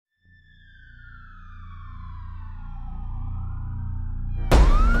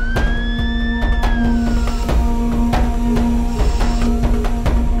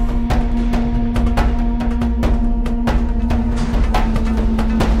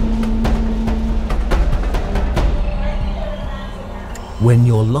when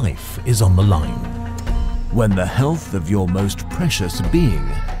your life is on the line, when the health of your most precious being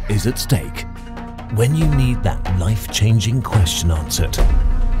is at stake, when you need that life-changing question answered.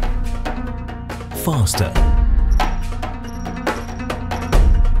 Faster,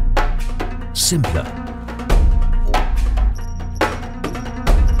 simpler,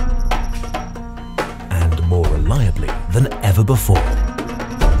 and more reliably than ever before.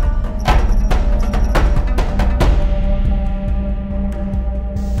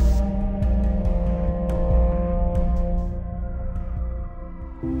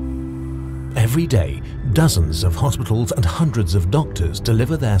 Every day, dozens of hospitals and hundreds of doctors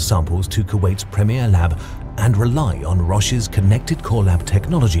deliver their samples to Kuwait's premier lab and rely on Roche's connected core lab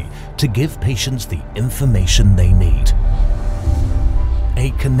technology to give patients the information they need.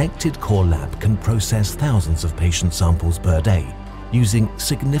 A connected core lab can process thousands of patient samples per day, using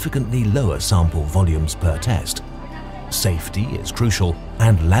significantly lower sample volumes per test. Safety is crucial,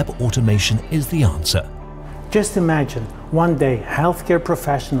 and lab automation is the answer. Just imagine, one day healthcare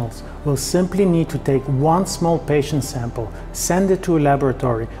professionals will simply need to take one small patient sample, send it to a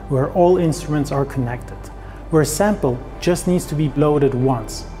laboratory where all instruments are connected, where a sample just needs to be loaded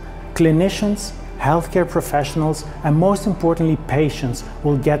once. Clinicians, healthcare professionals, and most importantly patients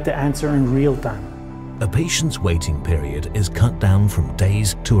will get the answer in real time. A patient's waiting period is cut down from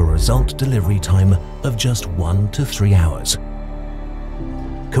days to a result delivery time of just 1 to 3 hours.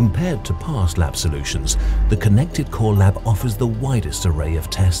 Compared to past lab solutions, the Connected Core Lab offers the widest array of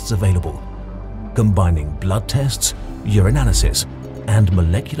tests available, combining blood tests, urinalysis, and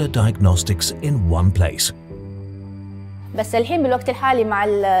molecular diagnostics in one place. بس الحين بالوقت الحالي مع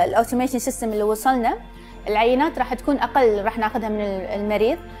الاوتوميشن سيستم اللي وصلنا العينات راح تكون اقل راح ناخذها من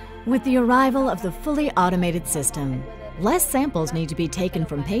المريض. With the arrival of the fully automated system, less samples need to be taken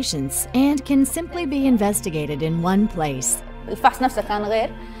from patients and can simply be investigated in one place. الفحص نفسه كان غير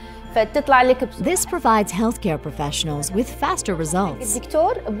فتطلع لك This provides healthcare professionals with faster results.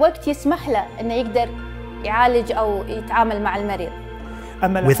 الدكتور بوقت يسمح له انه يقدر يعالج او يتعامل مع المريض.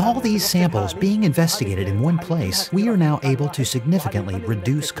 With all these samples being investigated in one place, we are now able to significantly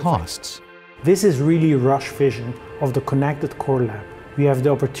reduce costs. This is really Roche's vision of the Connected Core Lab. We have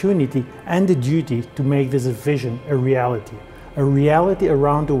the opportunity and the duty to make this vision a reality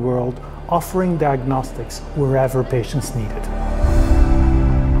around the world, offering diagnostics wherever patients need it.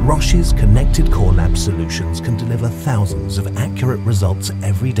 Roche's Connected Core Lab solutions can deliver thousands of accurate results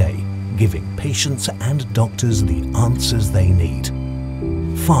every day, giving patients and doctors the answers they need.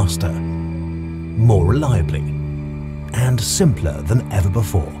 Faster, more reliably, and simpler than ever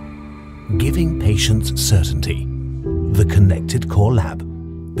before, giving patients certainty. The Connected Core Lab,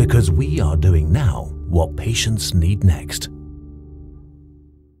 because we are doing now what patients need next.